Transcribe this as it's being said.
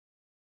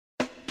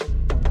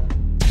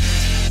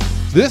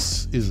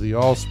This is the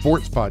All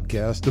Sports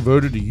Podcast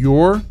devoted to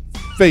your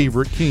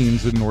favorite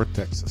teams in North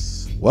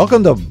Texas.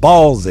 Welcome to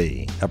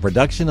Ballzy, a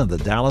production of the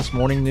Dallas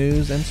Morning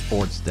News and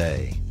Sports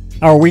Day.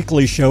 Our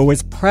weekly show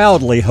is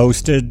proudly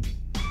hosted.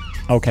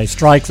 Okay,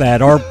 strike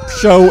that. Our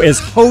show is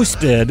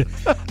hosted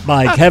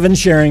by Kevin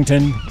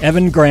Sherrington,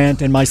 Evan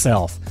Grant, and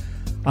myself.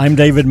 I'm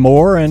David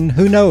Moore, and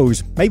who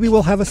knows, maybe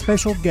we'll have a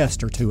special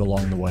guest or two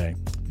along the way.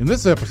 In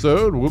this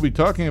episode, we'll be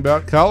talking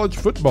about college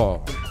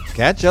football.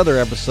 Catch other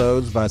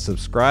episodes by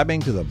subscribing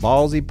to the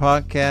Ballzy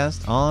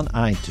Podcast on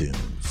iTunes.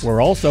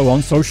 We're also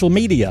on social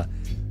media.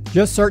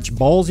 Just search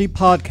Ballzy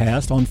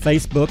Podcast on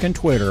Facebook and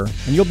Twitter,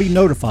 and you'll be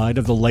notified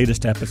of the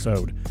latest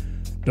episode.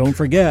 Don't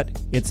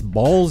forget, it's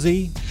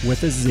Ballzy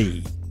with a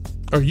Z.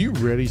 Are you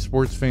ready,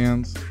 sports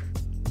fans?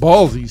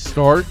 Ballzy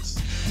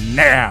starts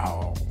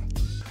now.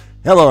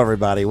 Hello,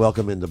 everybody.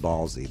 Welcome into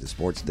Ballzy, the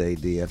Sports Day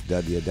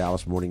DFW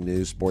Dallas Morning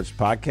News Sports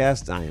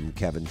Podcast. I am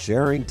Kevin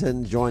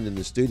Sherrington, joined in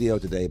the studio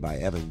today by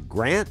Evan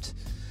Grant,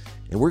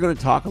 and we're going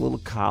to talk a little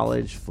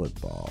college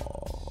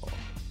football.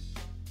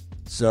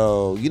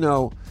 So,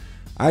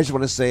 I just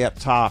want to say up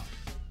top,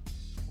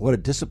 what a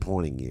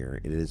disappointing year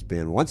it has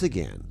been once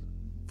again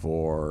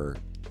for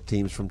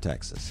teams from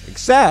Texas.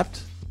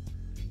 Except,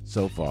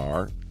 so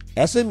far,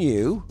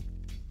 SMU,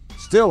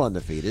 still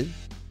undefeated,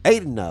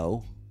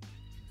 8-0.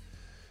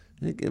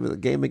 The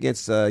game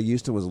against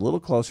Houston was a little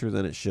closer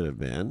than it should have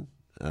been,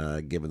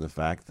 given the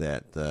fact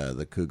that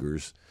the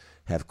Cougars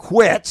have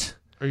quit.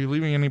 Are you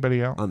leaving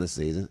anybody out? On the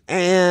season.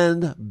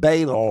 And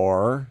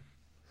Baylor,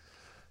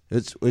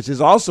 which is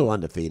also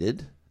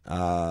undefeated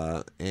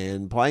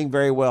and playing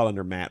very well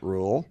under Matt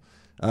Rule.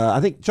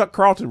 I think Chuck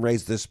Carlton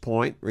raised this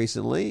point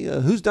recently.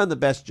 Who's done the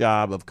best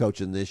job of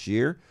coaching this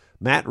year?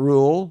 Matt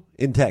Rule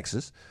in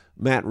Texas,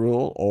 Matt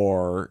Rule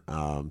or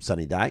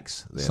Sonny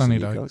Dykes, the Sonny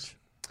SMU Dykes. coach?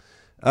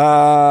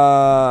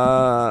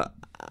 Let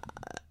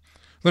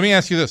me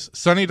ask you this.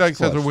 Sonny Dykes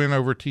has a Close. win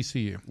over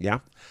TCU. Yeah.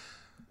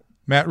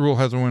 Matt Rule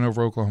has a win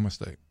over Oklahoma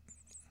State.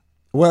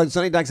 Well,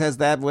 Sonny Dykes has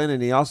that win,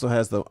 and he also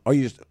has the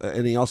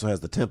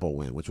Temple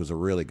win, which was a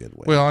really good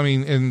win. Well, I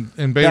mean,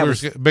 and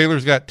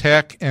Baylor's got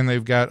Tech, and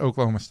they've got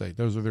Oklahoma State.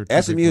 Those are their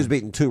two SMU big has wins.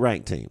 beaten two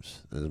ranked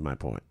teams. Is my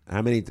point.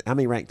 How many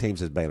ranked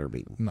teams has Baylor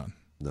beaten? None.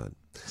 None.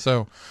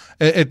 So,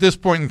 at this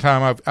point in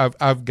time,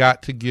 I've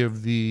got to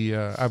give the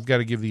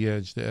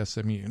edge to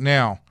SMU.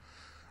 Now,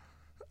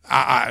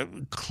 I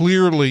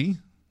clearly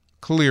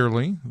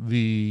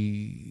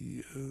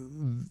the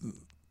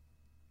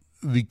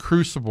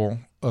crucible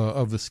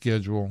of the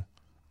schedule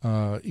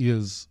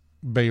is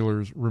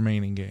Baylor's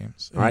remaining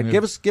games. All right,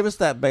 give us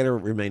that Baylor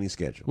remaining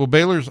schedule. Well,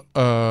 Baylor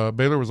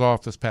was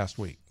off this past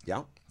week.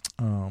 Yeah.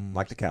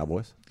 Like the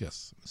Cowboys.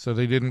 Yes, so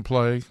they didn't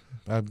play.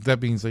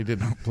 That means they did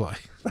not play.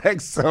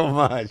 Thanks so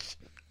much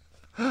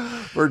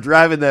for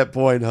driving that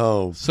point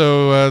home.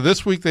 So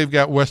this week they've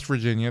got West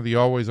Virginia, the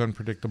always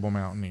unpredictable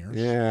Mountaineers.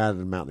 Yeah,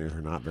 the Mountaineers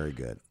are not very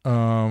good.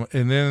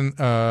 And then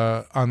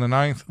on the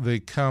 9th, they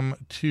come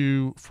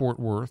to Fort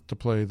Worth to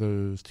play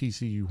those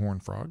TCU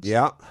Horned Frogs.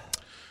 Yeah.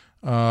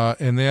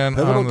 And then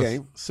Pivotal on the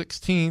game.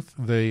 16th,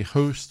 they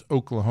host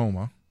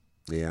Oklahoma.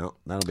 Yeah,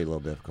 that'll be a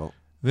little difficult.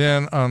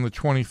 Then on the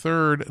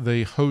 23rd,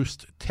 they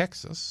host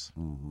Texas.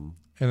 Mm-hmm.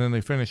 And then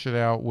they finish it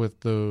out with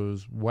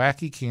those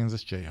wacky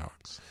Kansas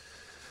Jayhawks.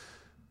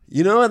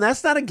 And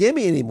that's not a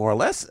gimme anymore.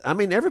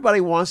 Everybody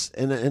wants,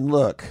 and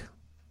look,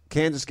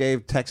 Kansas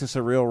gave Texas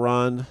a real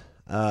run,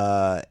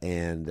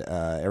 and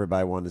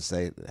everybody wanted to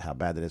say how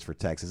bad that is for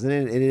Texas. And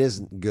it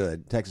isn't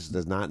good. Texas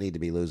does not need to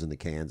be losing to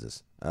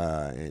Kansas,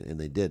 and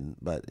they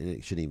didn't, but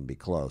it shouldn't even be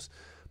close.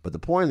 But the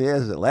point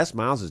is that Les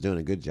Miles is doing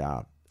a good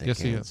job at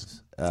Yes,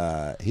 Kansas.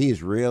 He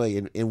is really,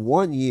 in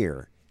 1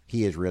 year,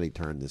 he has really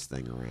turned this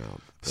thing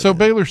around. So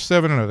Baylor's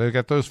 7-0. They've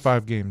got those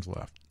 5 games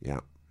left.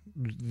 Yeah.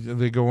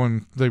 They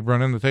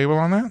running the table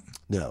on that?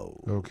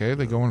 No. Okay.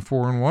 They going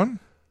 4-1?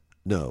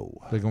 No.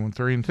 They going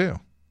 3-2?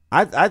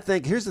 I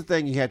think here's the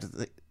thing you have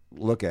to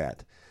look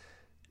at.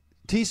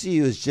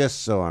 TCU is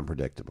just so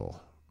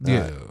unpredictable.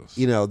 Yes.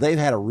 They've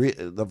had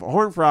the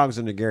Horned Frogs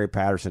under Gary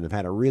Patterson have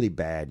had a really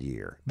bad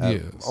year.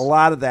 Yes. A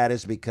lot of that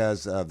is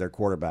because of their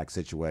quarterback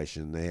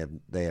situation.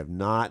 They have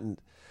not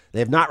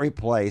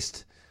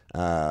replaced.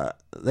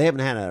 They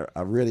haven't had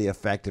a really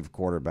effective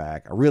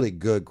quarterback, a really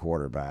good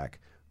quarterback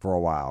for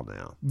a while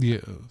now.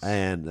 Yes.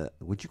 And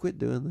would you quit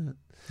doing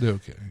that?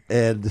 Okay.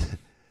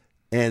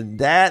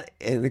 And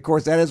of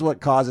course, that is what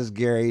causes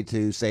Gary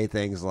to say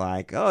things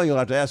like, "Oh, you'll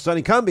have to ask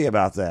Sonny Cumbie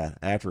about that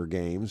after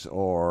games,"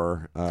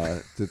 or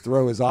to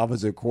throw his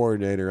offensive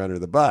coordinator under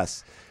the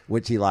bus,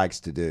 which he likes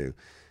to do.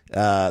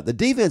 The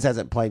defense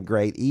hasn't played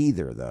great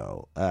either,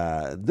 though.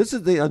 This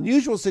is the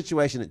unusual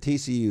situation at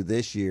TCU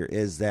this year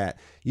is that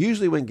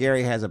usually when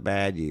Gary has a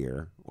bad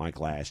year, like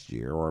last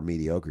year, or a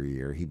mediocre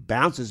year, he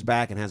bounces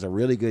back and has a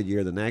really good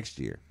year the next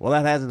year. Well,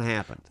 that hasn't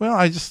happened. Well,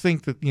 I just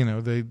think that,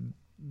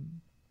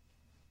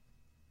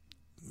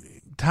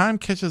 time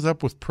catches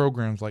up with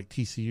programs like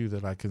TCU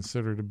that I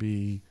consider to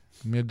be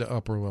mid to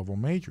upper level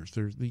majors.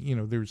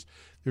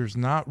 There's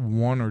not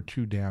one or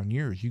two down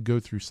years. You go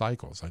through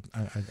cycles.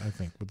 I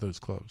think with those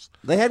clubs,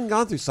 they hadn't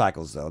gone through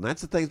cycles though, and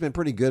that's the thing that's been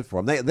pretty good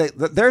for them.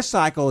 Their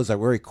cycle is a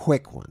very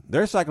quick one.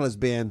 Their cycle has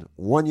been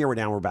 1 year we're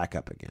down, we're back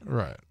up again.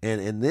 Right.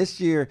 And this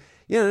year,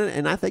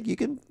 and I think you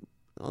can.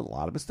 A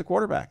lot of it's the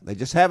quarterback. They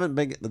just haven't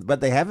been,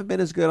 but they haven't been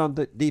as good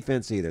on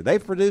defense either.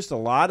 They've produced a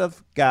lot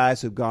of guys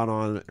who've gone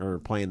on or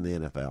playing in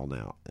the NFL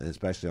now, and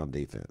especially on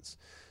defense.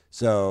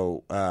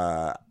 So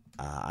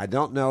I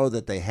don't know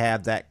that they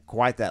have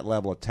quite that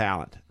level of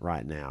talent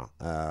right now.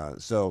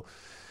 So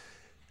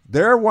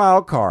they're a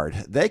wild card.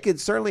 They could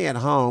certainly at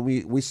home.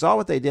 We saw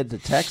what they did to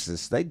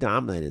Texas. They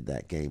dominated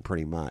that game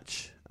pretty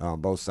much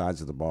on both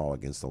sides of the ball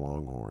against the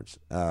Longhorns.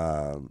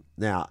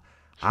 Now,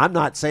 I'm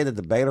not saying that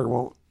the Baylor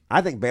won't. I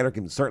think Baylor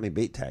can certainly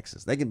beat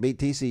Texas. They can beat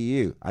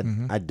TCU.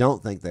 I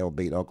don't think they'll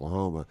beat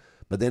Oklahoma.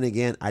 But then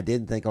again, I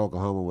didn't think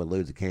Oklahoma would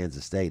lose to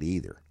Kansas State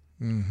either.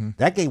 Mm-hmm.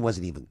 That game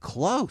wasn't even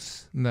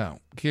close. No,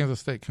 Kansas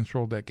State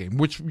controlled that game,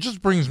 which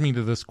just brings me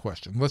to this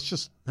question.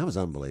 That was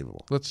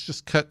unbelievable. Let's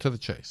just cut to the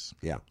chase.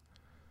 Yeah.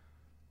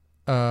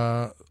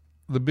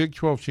 The Big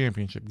 12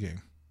 championship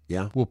game.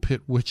 Yeah. We'll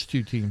pit which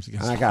two teams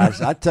against.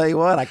 I tell you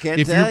what, I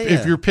can't tell you.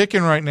 If you're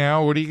picking right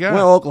now, what do you got?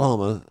 Well,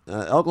 Oklahoma.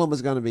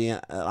 Oklahoma's going to be.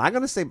 I'm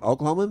going to say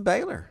Oklahoma and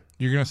Baylor.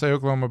 You're going to say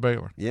Oklahoma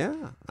Baylor.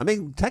 Yeah. I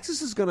mean,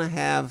 Texas is going to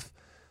have.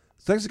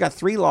 Texas got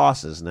 3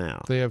 losses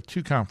now. They have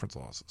 2 conference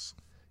losses.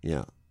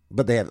 Yeah.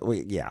 But they have,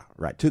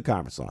 2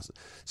 conference losses.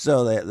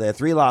 So they have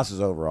 3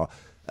 losses overall.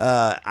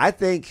 I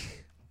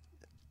think,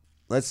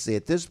 let's see,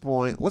 at this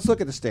point, let's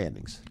look at the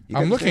standings.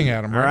 I'm looking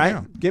at them right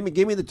now. Give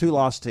me the 2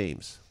 lost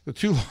teams. The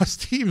 2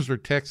 lost teams are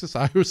Texas,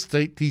 Iowa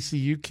State,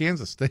 TCU,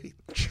 Kansas State.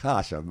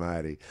 Gosh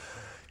almighty.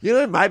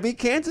 It might be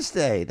Kansas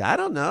State. I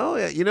don't know.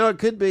 It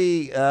could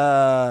be.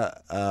 And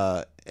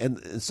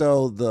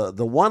so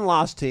the 1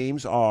 lost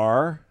teams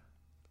are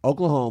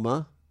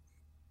Oklahoma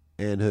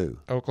and who?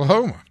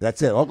 Oklahoma.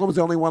 That's it. Oklahoma's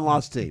the only 1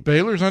 lost team.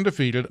 Baylor's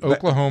undefeated,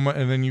 Oklahoma,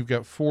 and then you've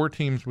got 4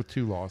 teams with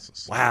 2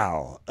 losses.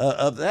 Wow.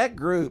 Of that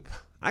group,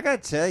 I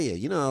got to tell you,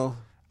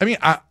 I mean,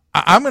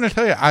 I'm going to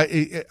tell you,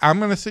 I'm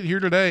going to sit here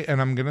today and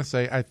I'm going to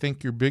say I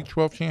think your Big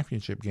 12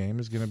 championship game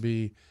is going to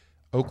be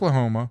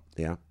Oklahoma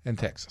and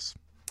Texas.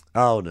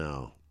 Oh,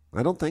 no.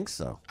 I don't think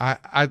so.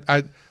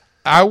 I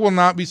will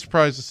not be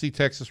surprised to see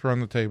Texas run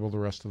the table the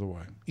rest of the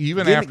way,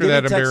 even after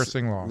that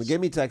embarrassing loss.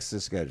 Give me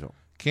Texas' schedule.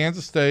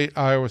 Kansas State,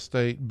 Iowa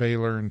State,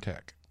 Baylor, and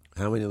Tech.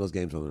 How many of those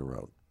games on the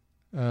road?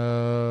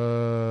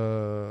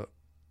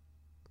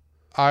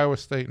 Iowa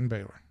State and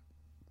Baylor.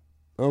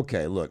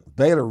 Okay, look,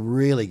 Baylor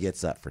really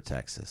gets up for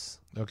Texas.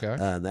 Okay,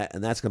 and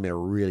that's going to be a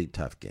really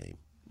tough game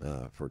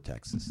for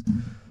Texas,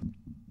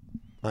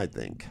 I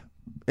think.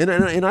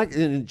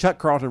 And Chuck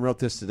Carlton wrote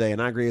this today,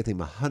 and I agree with him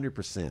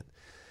 100%.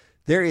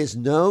 There is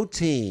no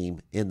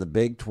team in the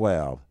Big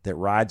 12 that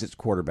rides its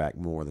quarterback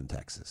more than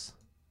Texas.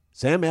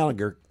 Sam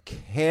Ehlinger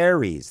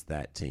carries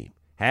that team,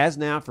 has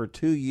now for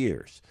 2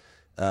 years,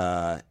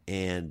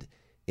 and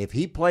if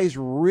he plays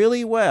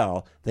really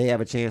well, they have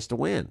a chance to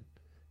win.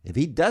 If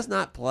he does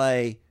not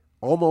play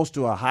almost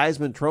to a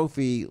Heisman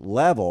Trophy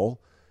level,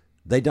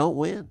 they don't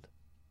win.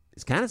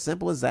 It's kind of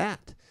simple as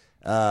that.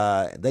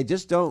 They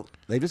just don't.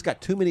 They've just got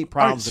too many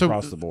problems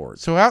across the board.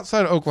 So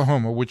outside of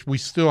Oklahoma, which we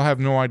still have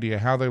no idea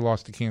how they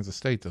lost to Kansas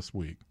State this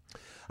week.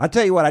 I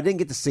tell you what, I didn't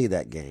get to see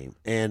that game,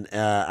 and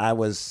I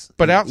was.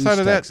 But outside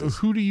of that, Texas.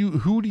 who do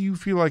you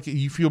feel like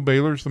you feel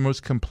Baylor's the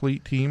most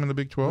complete team in the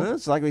Big 12? Well,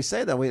 it's like we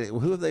say that.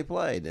 Who have they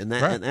played? And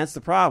right. And that's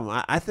the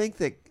problem. I think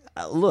that.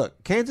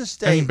 Look, Kansas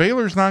State. I mean,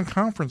 Baylor's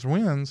non-conference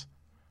wins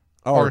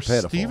are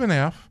pitiful. Stephen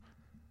F.,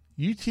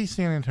 UT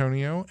San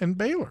Antonio, and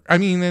Baylor. I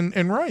mean,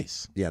 and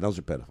Rice. Yeah, those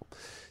are pitiful.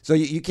 So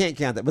you can't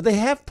count that. But they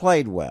have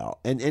played well.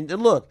 And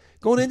look,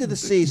 going into the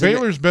season,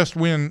 Baylor's best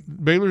win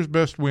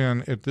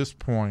at this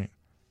point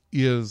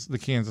is the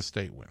Kansas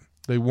State win.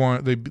 They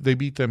won. They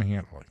beat them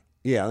handily.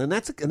 Yeah, and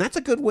that's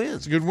a good win.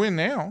 It's a good win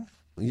now.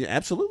 Yeah,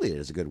 absolutely, it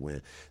is a good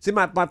win. See,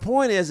 my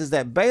point is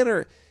that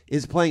Baylor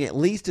is playing at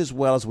least as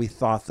well as we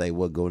thought they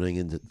would going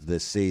into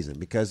this season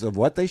because of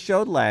what they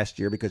showed last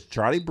year, because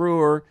Charlie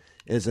Brewer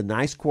is a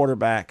nice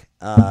quarterback,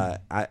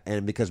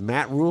 and because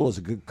Matt Rule is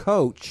a good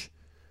coach.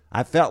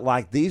 I felt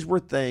like these were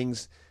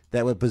things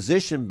that would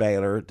position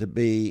Baylor to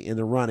be in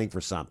the running for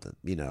something,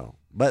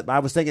 But I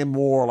was thinking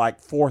more like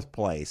 4th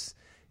place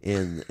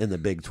in the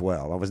Big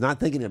 12. I was not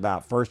thinking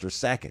about 1st or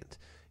 2nd,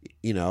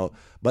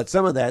 But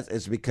some of that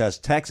is because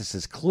Texas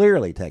has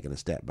clearly taken a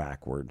step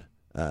backward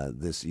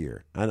this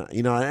year.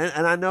 And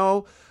I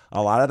know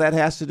a lot of that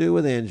has to do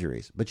with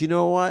injuries. But you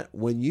know what?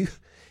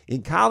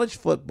 In college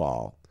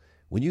football,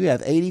 when you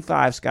have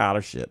 85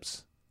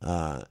 scholarships,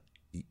 and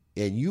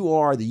you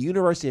are the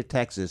University of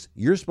Texas,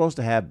 you're supposed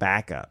to have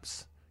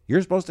backups.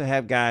 You're supposed to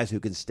have guys who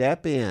can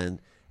step in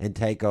and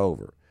take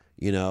over,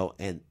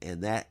 and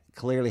that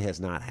clearly has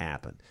not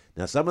happened.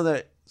 Now, some of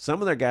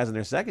their guys in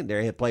their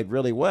secondary have played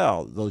really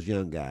well, those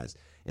young guys,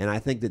 and I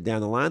think that down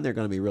the line they're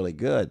going to be really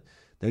good.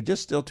 They're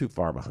just still too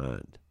far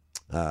behind.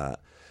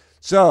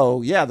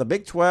 So, yeah, the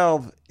Big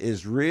 12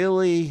 is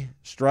really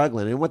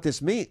struggling. And what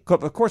this means,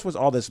 of course, what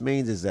all this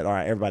means is that, all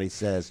right, everybody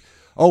says,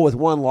 oh, with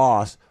one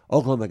loss,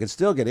 Oklahoma can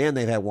still get in.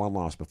 They've had one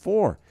loss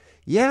before.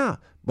 Yeah,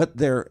 but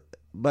the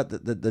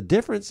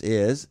difference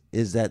is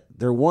that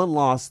their one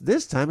loss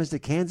this time is to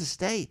Kansas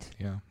State.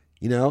 Yeah.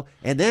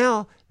 And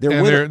now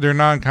their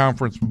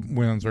non-conference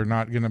wins are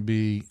not going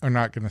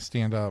to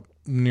stand up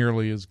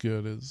nearly as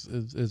good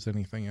as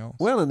anything else.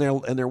 Well, and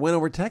their win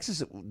over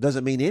Texas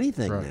doesn't mean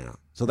anything now.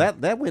 So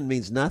that win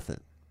means nothing.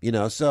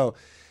 So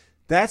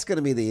that's going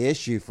to be the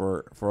issue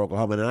for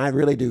Oklahoma, and I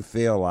really do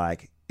feel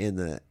like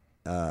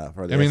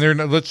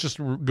let's just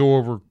go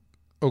over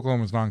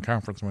Oklahoma's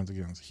non-conference wins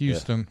against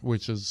Houston,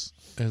 which has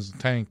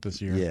tanked this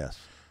year. Yes.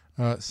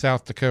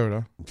 South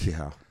Dakota.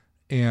 Yeah.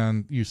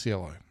 And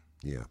UCLA.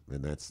 Yeah,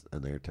 and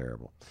they're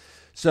terrible.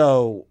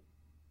 So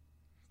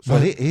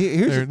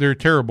they're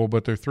terrible,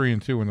 but they're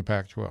 3-2 in the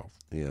Pac-12.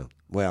 Yeah.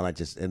 Well,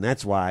 and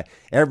that's why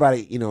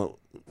everybody,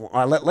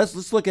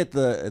 let's look at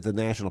the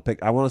national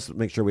pick. I want to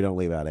make sure we don't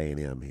leave out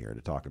A&M here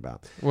to talk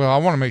about. Well, I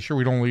want to make sure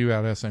we don't leave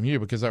out SMU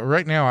because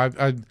right now,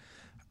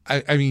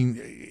 I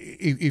mean,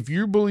 if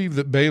you believe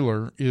that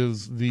Baylor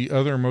is the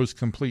other most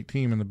complete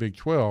team in the Big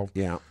 12,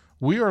 yeah,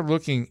 we are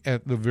looking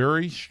at the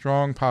very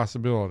strong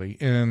possibility.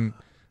 And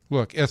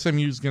look,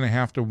 SMU is going to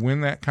have to win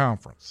that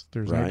conference.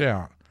 There's no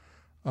doubt.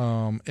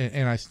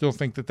 And I still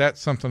think that that's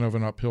something of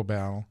an uphill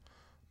battle.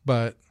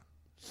 But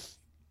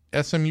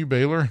SMU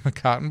Baylor in the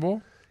Cotton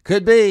Bowl?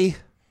 Could be.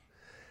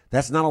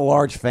 That's not a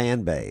large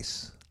fan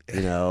base.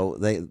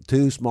 They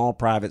two small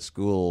private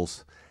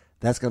schools.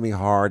 That's going to be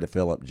hard to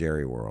fill up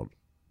Jerry World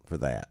for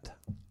that.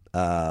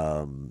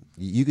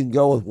 You can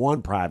go with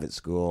one private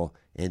school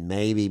and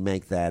maybe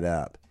make that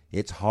up.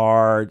 It's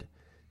hard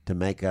to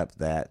make up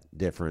that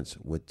difference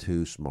with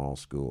two small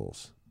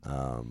schools.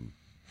 And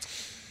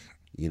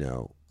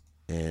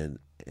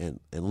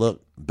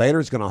look,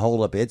 Baylor's going to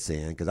hold up its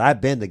end because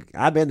I've been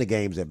to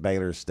games at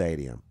Baylor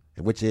Stadium,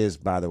 which is,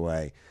 by the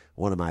way,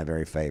 one of my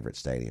very favorite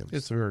stadiums.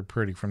 It's very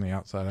pretty from the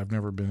outside. I've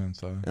never been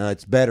inside.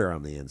 It's better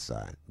on the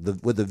inside.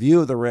 With the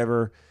view of the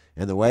river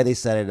and the way they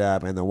set it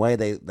up and the way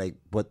they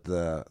put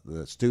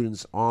the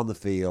students on the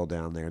field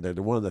down there. They're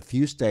one of the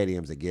few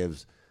stadiums that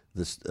gives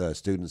the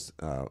students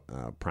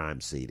prime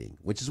seating,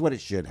 which is what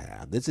it should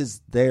have. This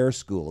is their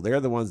school.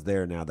 They're the ones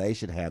there now. They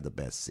should have the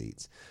best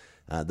seats.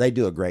 They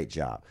do a great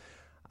job.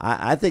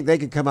 I think they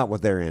could come up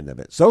with their end of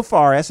it. So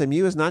far,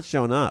 SMU has not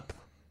shown up.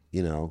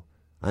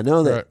 I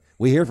know that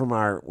we hear from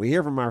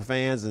our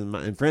fans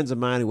and friends of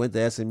mine who went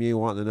to SMU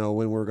wanting to know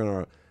when we're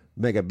going to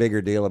make a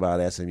bigger deal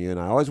about SMU. And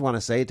I always want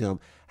to say to them,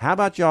 how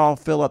about y'all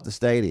fill up the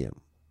stadium?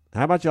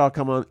 How about y'all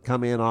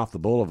come in off the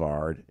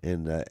boulevard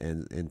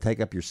and take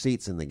up your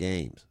seats in the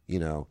games?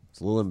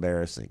 It's a little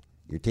embarrassing.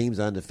 Your team's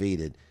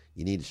undefeated.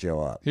 You need to show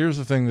up. Here's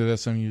the thing that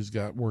SMU's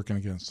got working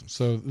against them.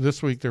 So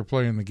this week they're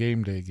playing the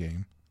game day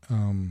game.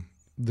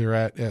 They're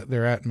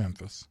at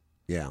Memphis.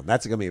 Yeah,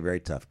 that's going to be a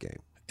very tough game.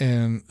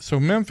 And so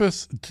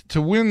Memphis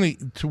to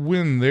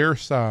win their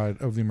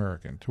side of the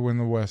American, to win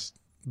the West,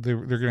 they're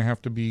going to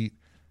have to beat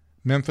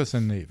Memphis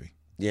and Navy.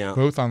 Yeah,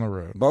 both on the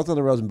road. Both on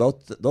the road, and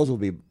those will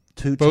be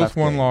two both tough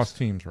one-loss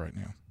teams right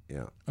now.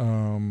 Yeah,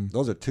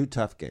 those are two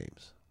tough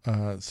games.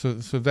 So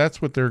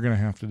that's what they're going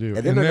to have to do. And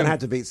then they're going to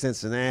have to beat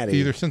Cincinnati,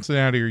 either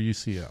Cincinnati or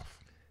UCF,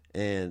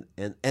 and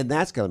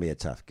that's going to be a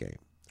tough game.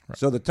 Right.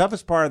 So the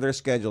toughest part of their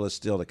schedule is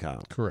still to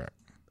come. Correct.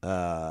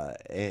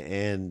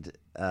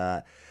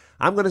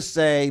 I'm going to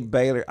say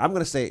Baylor. I'm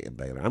going to say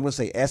Baylor. I'm going to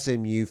say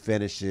SMU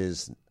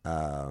finishes.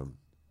 I'm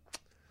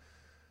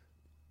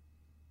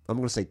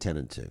going to say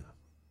 10-2.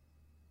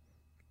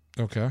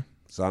 Okay.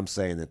 So I'm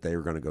saying that they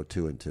were going to go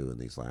 2-2 in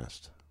these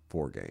last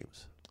 4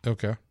 games.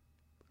 Okay.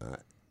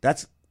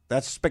 That's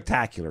a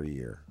spectacular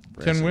year.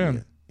 10 SMU.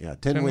 win. Yeah,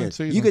 10 wins.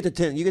 Season. You get to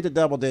 10. You get to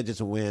double digits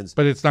of wins.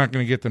 But it's not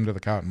going to get them to the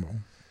Cotton Bowl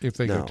if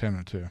they go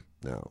 10-2.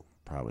 No,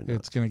 probably not.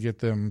 It's going to get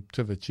them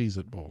to the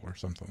Cheez-It Bowl or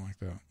something like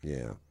that.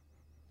 Yeah.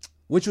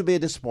 Which would be a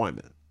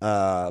disappointment.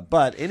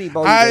 But any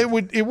bowl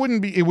it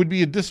would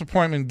be a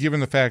disappointment given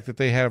the fact that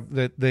they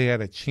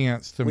had a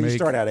chance to when make. You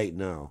start out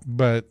 8-0.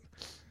 But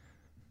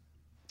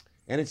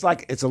it's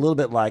a little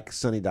bit like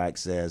Sonny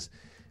Dykes says,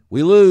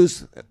 we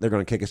lose, they're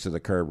going to kick us to the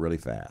curb really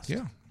fast.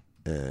 Yeah.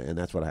 And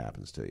that's what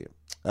happens to you.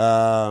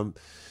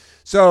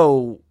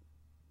 So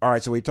all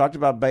right, so we talked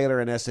about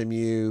Baylor and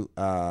SMU.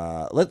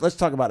 Let's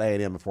talk about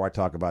A&M before I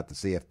talk about the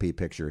CFP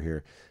picture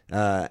here.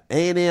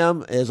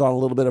 A&M is on a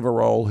little bit of a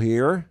roll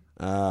here.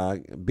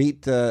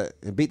 Beat the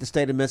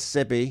state of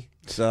Mississippi,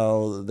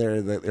 so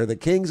they're the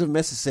kings of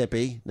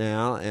Mississippi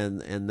now,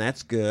 and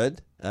that's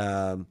good.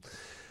 I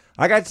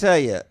got to tell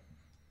you,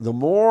 the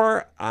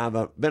more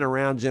I've been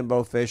around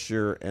Jimbo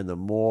Fisher, and the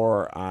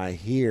more I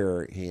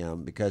hear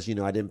him, because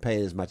I didn't pay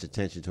as much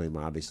attention to him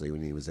obviously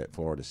when he was at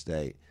Florida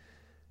State.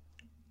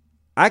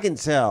 I can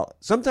tell.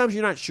 Sometimes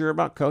you're not sure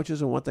about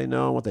coaches and what they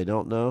know and what they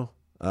don't know.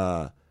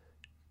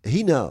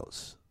 He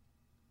knows.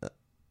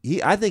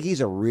 I think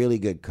he's a really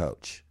good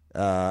coach.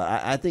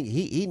 I think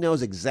he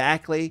knows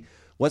exactly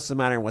what's the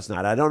matter and what's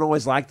not. I don't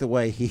always like the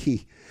way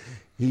he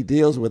He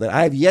deals with it.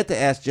 I have yet to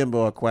ask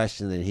Jimbo a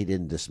question that he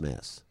didn't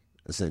dismiss,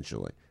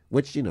 essentially,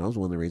 which, is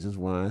one of the reasons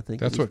why I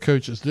think that's what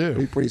coaches do.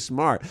 He's pretty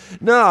smart.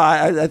 No,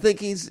 I think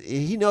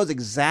he knows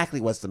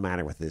exactly what's the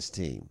matter with this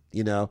team.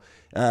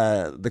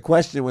 The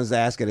question was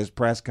asked at his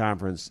press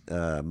conference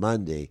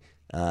Monday,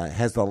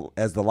 has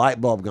the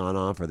light bulb gone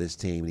on for this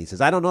team? And he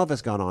says, I don't know if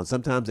it's gone on.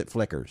 Sometimes it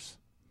flickers,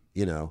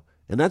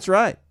 and that's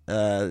right.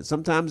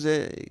 Sometimes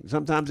it's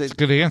a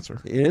good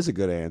answer. It is a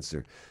good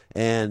answer.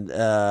 And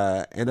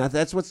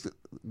that's what's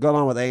going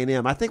on with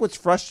A&M. I think what's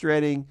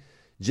frustrating,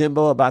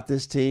 Jimbo, about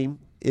this team,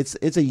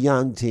 it's a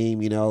young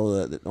team,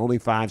 only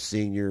 5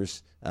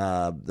 seniors.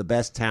 The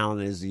best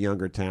talent is the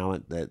younger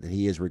talent that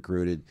he has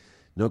recruited.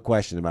 No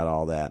question about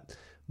all that.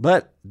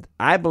 But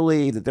I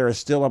believe that there is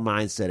still a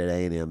mindset at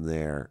A&M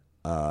there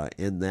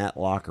in that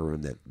locker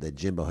room that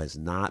Jimbo has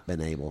not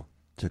been able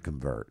to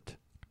convert.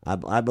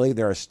 I believe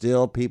there are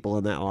still people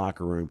in that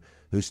locker room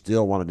who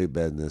still want to do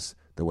business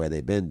the way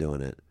they've been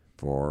doing it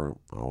for,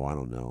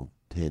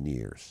 10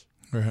 years.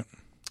 Right.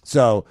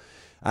 So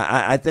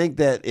I think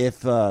that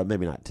if,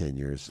 maybe not 10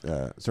 years,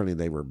 certainly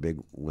they were big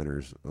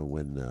winners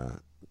when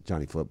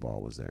Johnny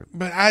Football was there.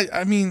 But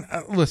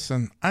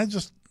listen,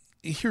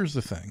 here's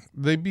the thing.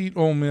 They beat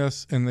Ole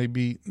Miss and they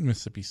beat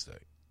Mississippi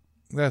State.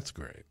 That's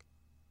great.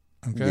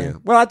 Okay. Yeah.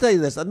 Well, I'll tell you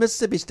this: the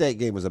Mississippi State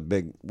game was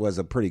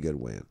a pretty good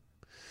win.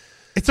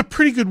 It's a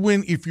pretty good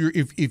win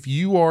if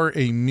you are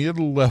a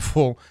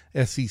mid-level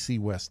SEC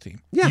West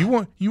team. Yeah. You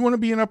want to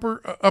be an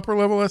upper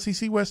level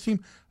SEC West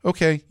team?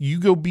 Okay, you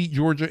go beat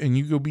Georgia and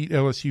you go beat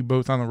LSU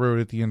both on the road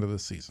at the end of the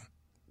season.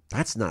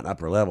 That's not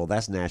upper level.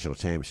 That's national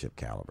championship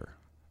caliber.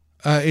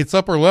 It's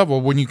upper level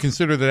when you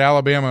consider that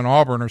Alabama and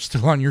Auburn are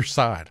still on your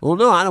side. Well,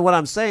 no, what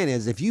I'm saying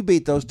is if you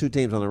beat those two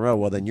teams on the road,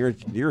 well, then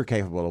you're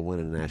capable of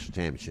winning a national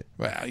championship.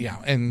 Well, yeah,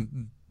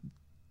 and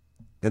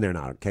they're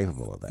not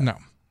capable of that.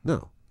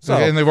 No. So,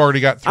 and they've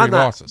already got 3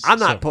 losses. I'm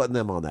not putting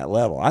them on that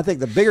level. I think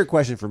the bigger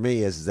question for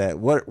me is that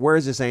where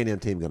is this A&M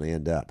team going to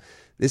end up?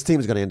 This team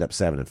is going to end up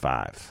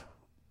 7-5.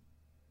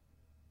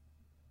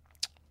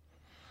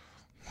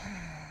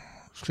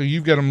 So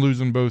you've got them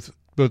losing both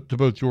to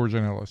both Georgia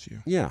and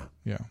LSU. Yeah.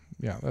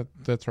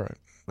 That's right.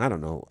 I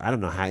don't know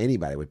how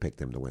anybody would pick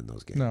them to win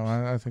those games. No,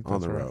 I think that's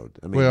on the right. road.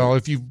 Well,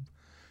 if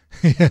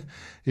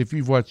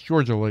you've watched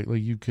Georgia lately,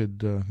 you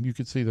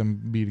could see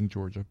them beating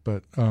Georgia.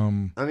 But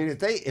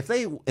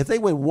if they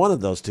win one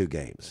of those 2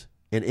 games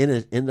and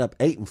end up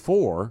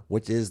 8-4,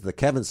 which is the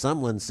Kevin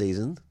Sumlin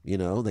season,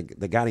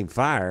 they got him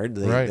fired,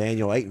 the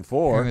annual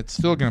 8-4, and it's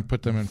still going to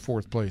put them in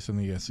 4th place in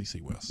the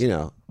SEC West.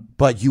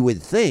 But you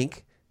would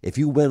think if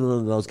you win one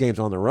of those games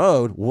on the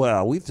road,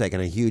 well, we've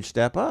taken a huge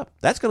step up.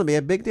 That's going to be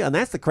a big deal, and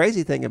that's the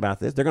crazy thing about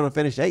this. They're going to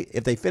finish 8.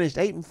 If they finished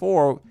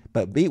 8-4,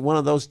 but beat one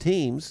of those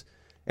teams,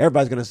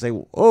 everybody's going to say,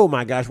 "Oh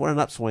my gosh, what an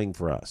upswing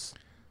for us!"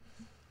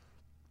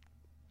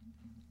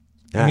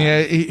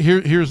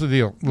 Here's the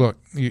deal. Look,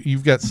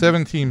 you've got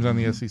 7 teams on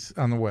the SEC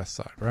on the West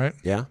side, right?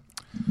 Yeah.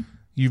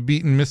 You've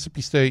beaten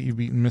Mississippi State, you've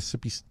beaten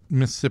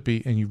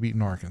Mississippi, and you've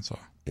beaten Arkansas.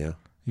 Yeah.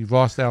 You've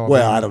lost Alabama.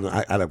 Well,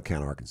 I don't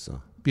count Arkansas.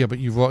 Yeah, but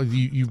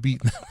you've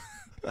beaten.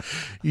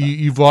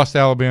 You've lost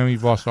Alabama,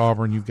 you've lost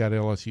Auburn, you've got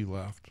LSU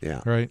left.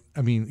 Yeah. Right?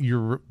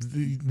 You're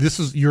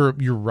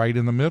right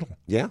in the middle.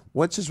 Yeah.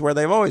 Which is where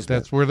they've always been.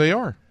 That's where they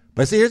are.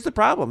 But see, here's the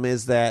problem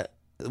is that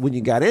when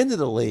you got into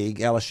the league,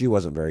 LSU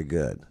wasn't very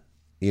good.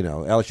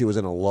 LSU was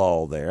in a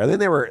lull there. And then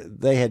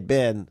they had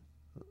been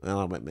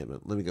let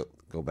me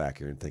go back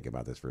here and think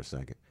about this for a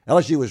second.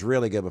 LSU was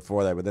really good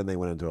before that, but then they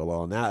went into a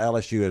lull. Now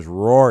LSU has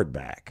roared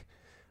back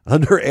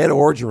under Ed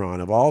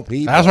Orgeron, of all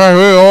people. That's right.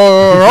 We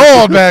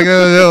rolled back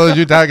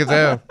LSU Tigers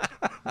have.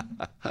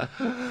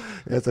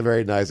 That's a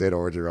very nice Ed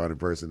Orgeron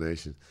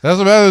impersonation. That's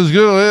about as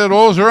good Ed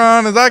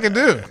Orgeron as I can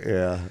do.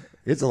 Yeah.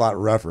 It's a lot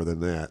rougher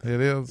than that.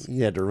 It is.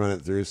 You had to run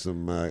it through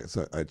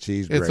a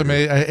cheese grater. It's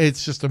amazing.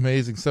 It's just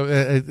amazing. So,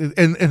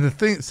 and the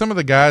thing, some of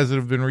the guys that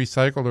have been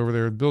recycled over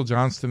there, Bill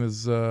Johnston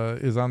is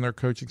on their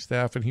coaching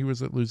staff, and he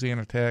was at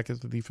Louisiana Tech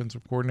as the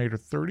defensive coordinator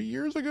 30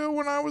 years ago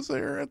when I was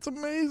there. It's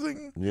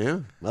amazing.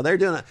 Yeah. Well, they're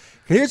doing it.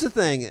 Here's the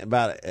thing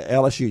about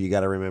LSU. You got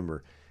to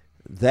remember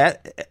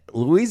that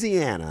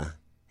Louisiana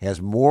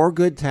has more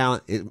good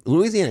talent.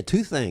 Louisiana,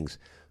 2 things: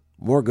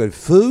 more good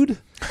food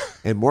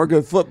and more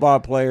good football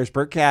players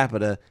per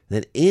capita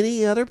than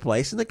any other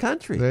place in the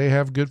country. They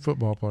have good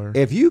football players.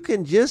 If you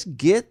can just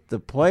get the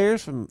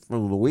players from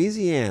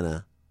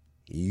Louisiana,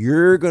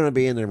 you're going to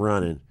be in the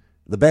running.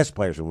 The best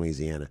players from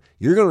Louisiana,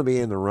 you're going to be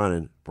in the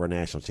running for a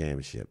national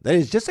championship. That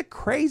is just a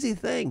crazy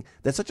thing.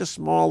 That's such a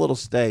small little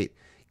state.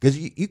 Because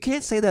you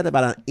can't say that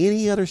about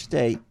any other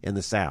state in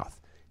the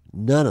South.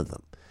 None of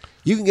them.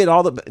 You can get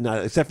all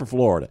except for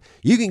Florida.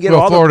 You can get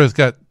all Florida's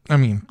got I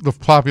mean, the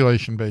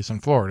population base in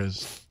Florida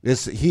is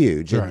It's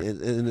huge, Right.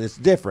 and it's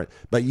different.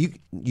 But you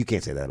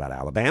can't say that about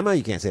Alabama.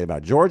 You can't say it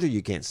about Georgia.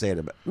 You can't say it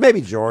about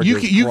maybe Georgia.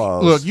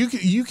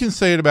 you can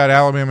say it about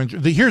Alabama.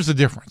 Here's the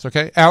difference,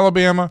 okay?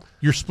 Alabama,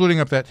 you're splitting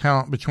up that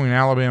talent between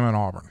Alabama and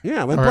Auburn.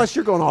 Yeah, and plus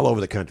you're going all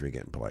over the country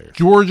getting players.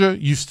 Georgia,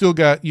 you've still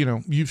got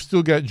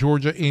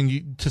Georgia,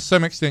 and to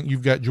some extent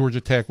you've got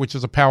Georgia Tech, which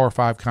is a Power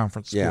 5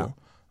 conference school.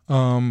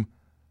 Yeah.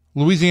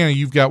 Louisiana,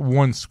 you've got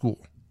one school.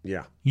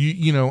 Yeah.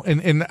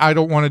 And I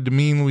don't want to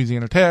demean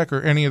Louisiana Tech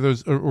or any of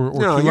those or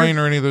Tulane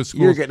or any of those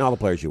schools. You're getting all the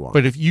players you want.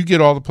 But if you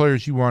get all the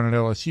players you want at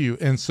LSU,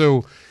 and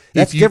so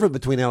that's different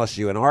between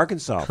LSU and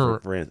Arkansas.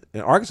 Correct. For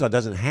instance. Arkansas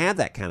doesn't have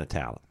that kind of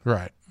talent.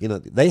 Right.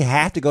 They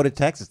have to go to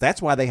Texas.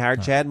 That's why they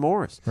hired Chad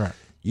Morris. Right.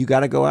 You got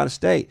to go out of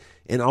state.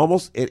 And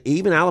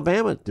even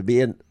Alabama, to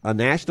be a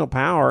national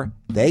power,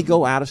 they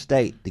go out of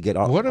state to get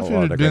all. What if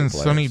all it had been great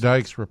Sonny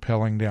players. Dykes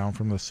rappelling down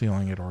from the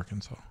ceiling at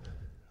Arkansas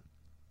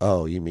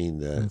Oh, you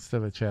mean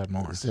instead of Chad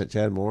Morris?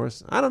 Chad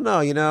Morris? I don't know.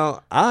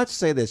 I'll have to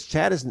say this.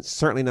 Chad has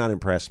certainly not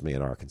impressed me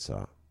at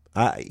Arkansas.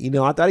 I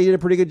thought he did a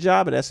pretty good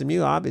job at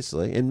SMU,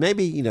 obviously. And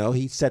maybe,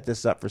 he set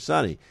this up for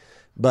Sonny.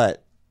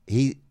 But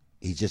he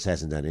just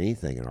hasn't done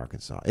anything in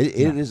Arkansas.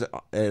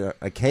 It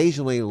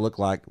occasionally look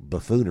like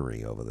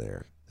buffoonery over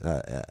there.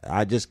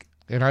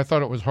 And I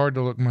thought it was hard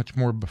to look much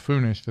more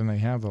buffoonish than they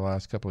have the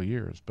last couple of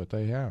years, but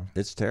they have.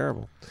 It's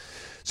terrible.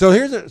 So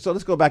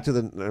let's go back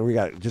to we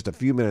got just a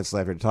few minutes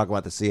left here to talk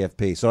about the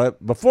CFP. So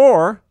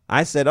before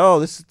I said, the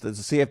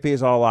CFP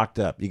is all locked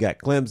up. You got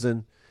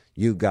Clemson,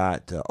 you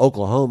got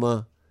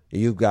Oklahoma,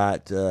 you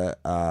got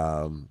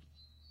I'm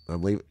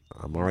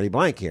already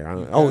blank here.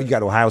 You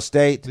got Ohio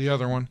State. The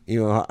other one.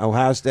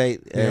 Ohio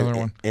State. The other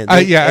one. And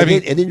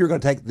then you're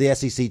going to take the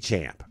SEC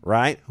champ,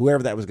 right?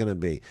 Whoever that was going to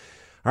be.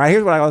 All right,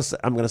 here's what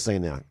I'm going to say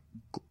now.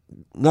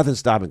 Nothing's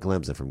stopping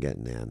Clemson from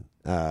getting in.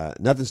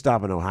 Nothing's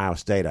stopping Ohio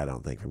State, I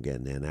don't think, from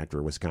getting in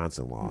after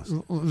Wisconsin lost.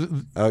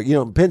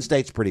 Penn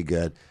State's pretty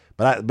good,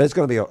 but it's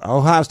going to be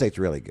Ohio State's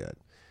really good.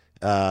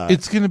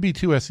 It's going to be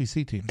two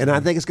SEC teams, and I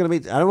think it's going to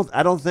be.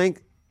 I don't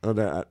think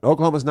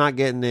Oklahoma's not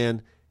getting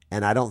in,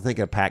 and I don't think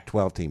a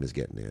Pac-12 team is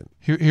getting in.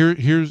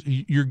 Here's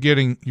you're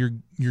getting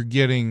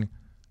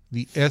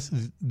the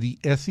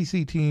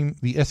SEC team,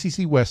 the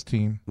SEC West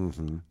team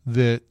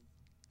that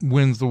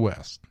wins the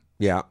West.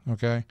 Yeah.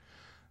 Okay.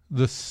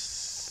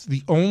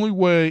 The only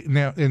way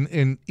now,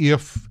 and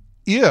if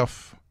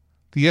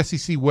the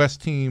SEC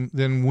West team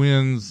then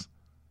wins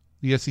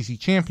the SEC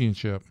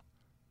championship,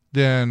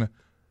 then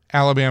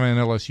Alabama and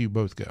LSU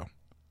both go.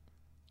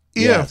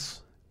 Yes.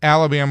 If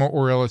Alabama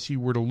or LSU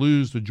were to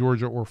lose to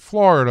Georgia or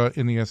Florida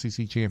in the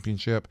SEC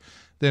championship,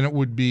 then it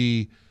would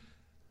be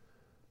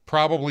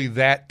probably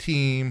that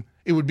team.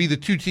 It would be the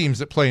two teams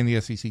that play in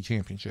the SEC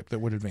championship that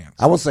would advance.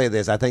 I will say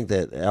this. I think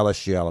that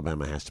LSU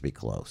Alabama has to be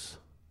close.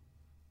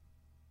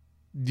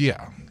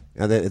 Yeah.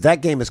 Now, if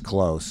that game is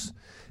close,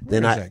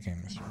 then that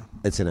game is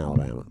it's in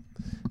Alabama.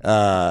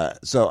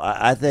 So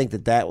I think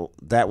that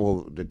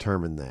will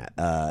determine that.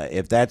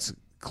 If that's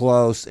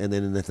close, and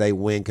then if they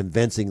win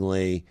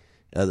convincingly,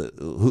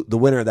 the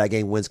winner of that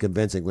game wins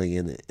convincingly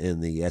in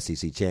the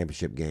SEC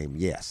championship game.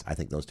 Yes, I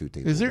think those two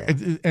teams. Is there?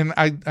 And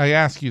I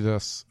ask you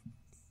this: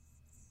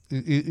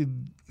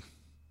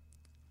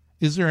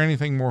 is there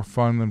anything more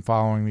fun than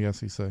following the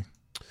SEC?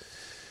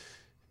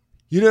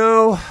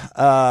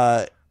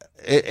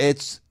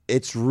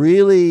 It's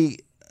really,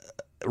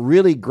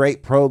 really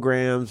great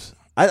programs.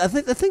 I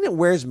think the thing that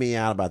wears me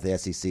out about the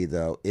SEC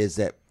though is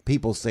that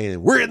people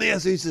saying we're in the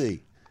SEC.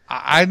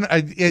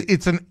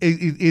 It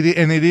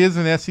is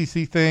an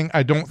SEC thing.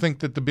 I don't think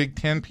that the Big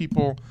Ten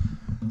people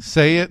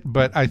say it,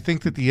 but I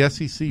think that the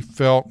SEC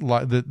felt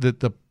like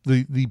that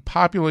the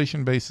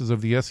population bases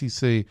of the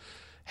SEC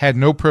had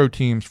no pro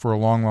teams for a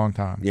long, long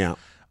time. Yeah.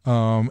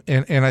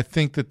 And I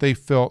think that they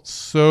felt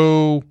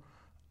so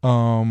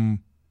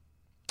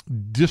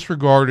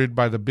disregarded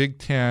by the Big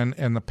Ten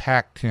and the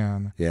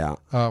Pac-10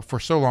 for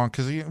so long,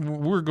 because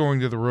we're going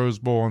to the Rose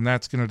Bowl and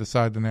that's going to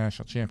decide the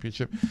national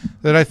championship,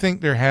 that I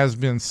think there has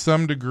been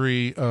some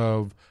degree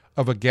of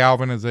a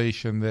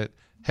galvanization that,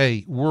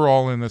 hey, we're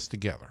all in this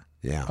together.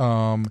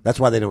 Yeah. That's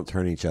why they don't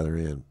turn each other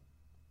in.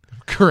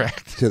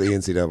 Correct. To the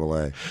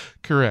NCAA.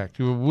 Correct.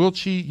 We'll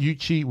cheat, you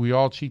cheat, we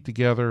all cheat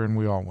together, and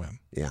we all win.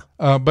 Yeah.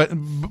 But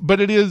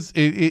it is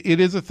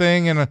a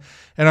thing, and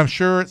I'm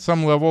sure at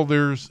some level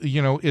there's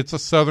it's a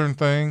Southern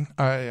thing.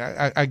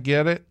 I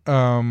get it.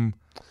 But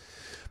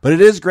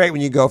it is great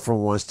when you go from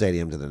one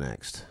stadium to the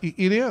next.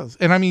 It is,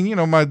 and I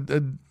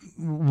mean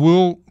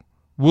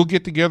we'll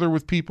get together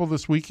with people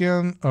this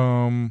weekend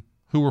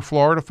who are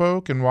Florida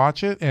folk and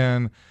watch it,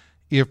 and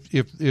if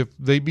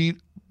they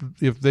beat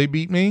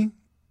me,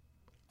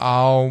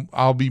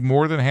 I'll be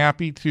more than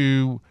happy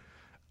to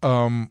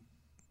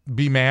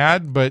be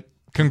mad, but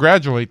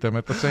congratulate them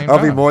at the same time.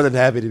 I'll be more than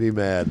happy to be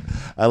mad.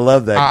 I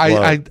love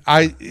that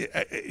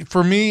quote.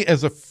 For me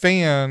as a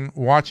fan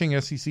watching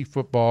SEC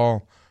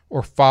football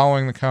or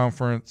following the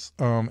conference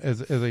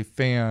as a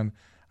fan,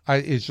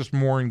 it's just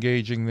more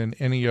engaging than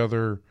any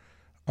other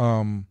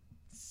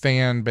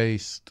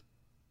fan-based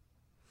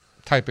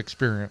type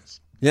experience.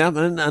 Yeah,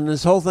 and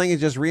this whole thing is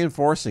just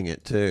reinforcing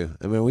it, too.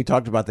 I mean, we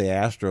talked about the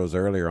Astros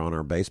earlier on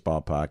our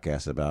baseball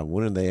podcast about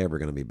when are they ever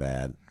going to be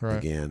bad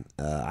again.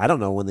 I don't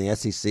know when the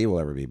SEC will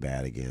ever be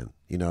bad again,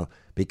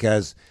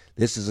 because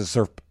this is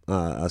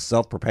a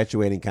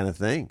self-perpetuating kind of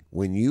thing.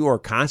 When you are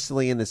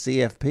constantly in the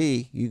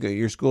CFP,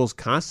 your school's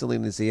constantly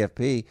in the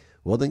CFP,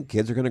 well, then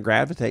kids are going to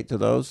gravitate to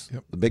those.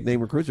 Yep. The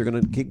big-name recruits are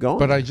going to keep going.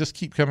 But I just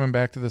keep coming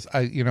back to this.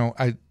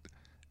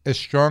 As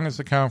strong as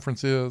the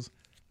conference is,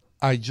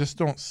 I just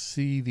don't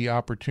see the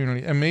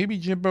opportunity, and maybe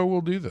Jimbo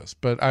will do this,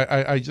 but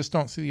I just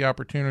don't see the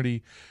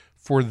opportunity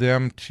for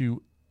them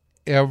to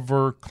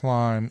ever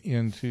climb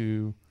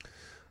into.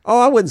 Oh,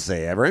 I wouldn't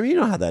say ever. I mean, you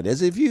know how that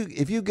is. If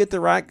you get the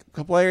right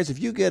players, if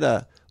you get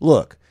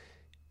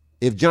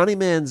if Johnny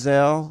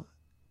Manziel,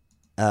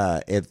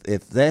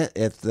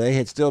 if they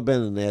had still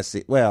been in the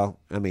SEC, well,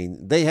 I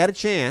mean, they had a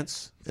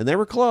chance and they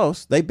were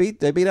close. They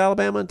beat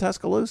Alabama in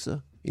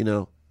Tuscaloosa.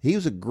 He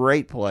was a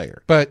great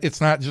player. But it's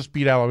not just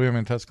beat Alabama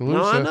and Tuscaloosa.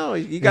 No, I know.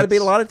 You got to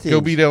beat a lot of teams.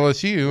 Go beat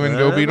LSU and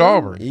go beat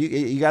Auburn.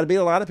 You got to beat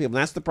a lot of people.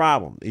 And that's the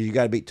problem. You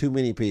got to beat too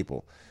many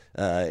people.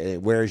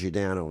 It wears you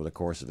down over the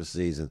course of a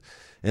season.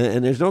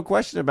 And there's no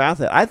question about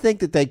that. I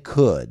think that they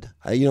could.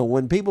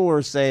 When people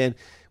were saying,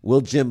 will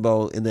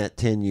Jimbo in that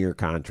 10-year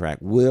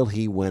contract, will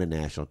he win a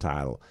national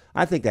title?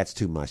 I think that's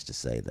too much to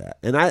say that.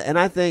 And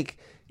I think,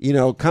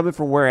 coming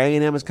from where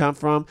A&M has come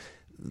from,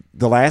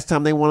 the last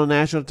time they won a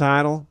national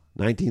title,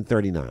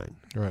 1939.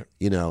 Right.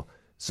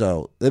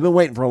 So they've been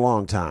waiting for a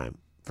long time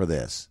for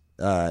this.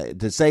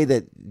 To say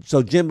that,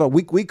 so Jimbo,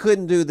 we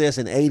couldn't do this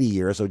in 80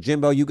 years, so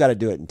Jimbo, you got to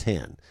do it in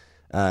 10.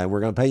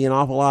 We're going to pay you an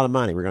awful lot of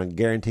money. We're going to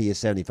guarantee you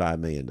 $75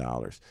 million.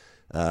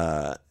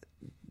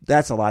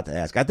 That's a lot to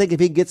ask. I think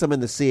if he gets them in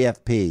the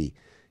CFP,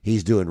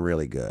 he's doing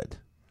really good.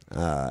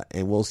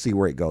 And we'll see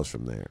where it goes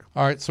from there.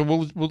 All right,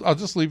 so I'll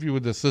just leave you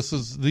with this.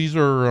 These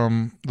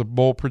are the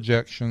bowl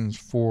projections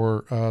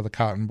for the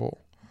Cotton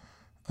Bowl.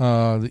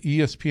 The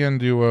ESPN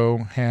duo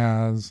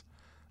has,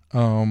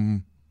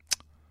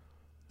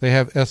 they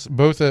have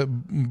both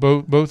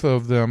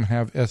of them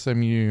have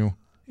SMU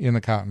in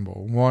the Cotton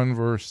Bowl. One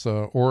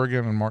versus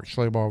Oregon and Mark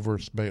Schlabach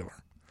versus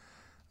Baylor.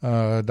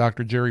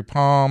 Dr. Jerry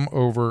Palm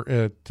over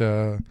at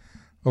CBS,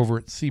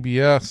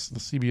 the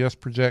CBS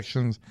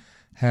projections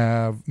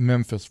have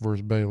Memphis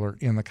versus Baylor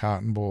in the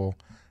Cotton Bowl,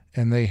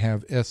 and they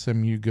have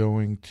SMU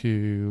going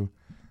to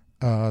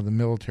the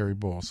Military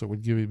Bowl, so it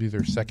would be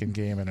their second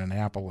game in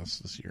Annapolis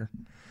this year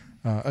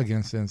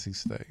against NC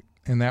State,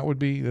 and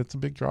that's a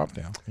big drop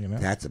down.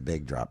 That's a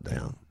big drop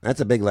down.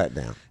 That's a big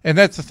letdown. And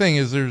that's the thing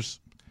is,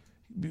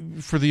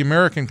 for the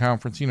American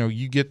Conference,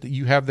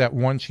 you have that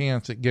one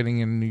chance at getting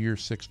in New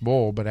Year's Six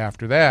Bowl, but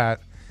after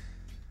that,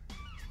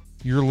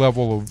 your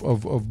level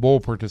of bowl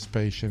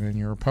participation and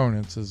your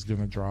opponents is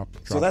going to drop.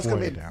 So that's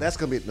going to be down. That's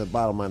going to be the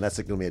bottom line. That's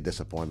going to be a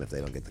disappointment if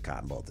they don't get the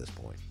Cotton Bowl at this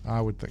point.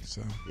 I would think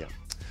so. Yeah.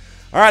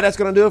 All right, that's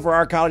going to do it for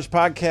our college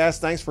podcast.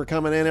 Thanks for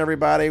coming in,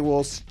 everybody.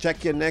 We'll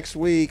check you next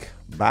week.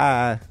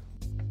 Bye.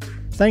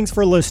 Thanks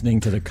for listening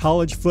to the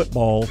College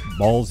Football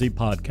Ballzy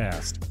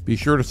podcast. Be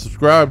sure to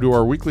subscribe to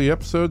our weekly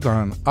episodes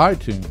on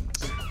iTunes.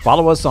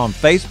 Follow us on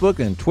Facebook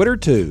and Twitter,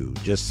 too.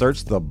 Just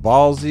search the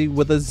Ballzy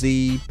with a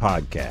Z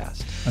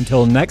podcast.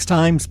 Until next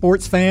time,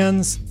 sports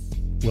fans,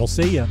 we'll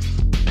see you.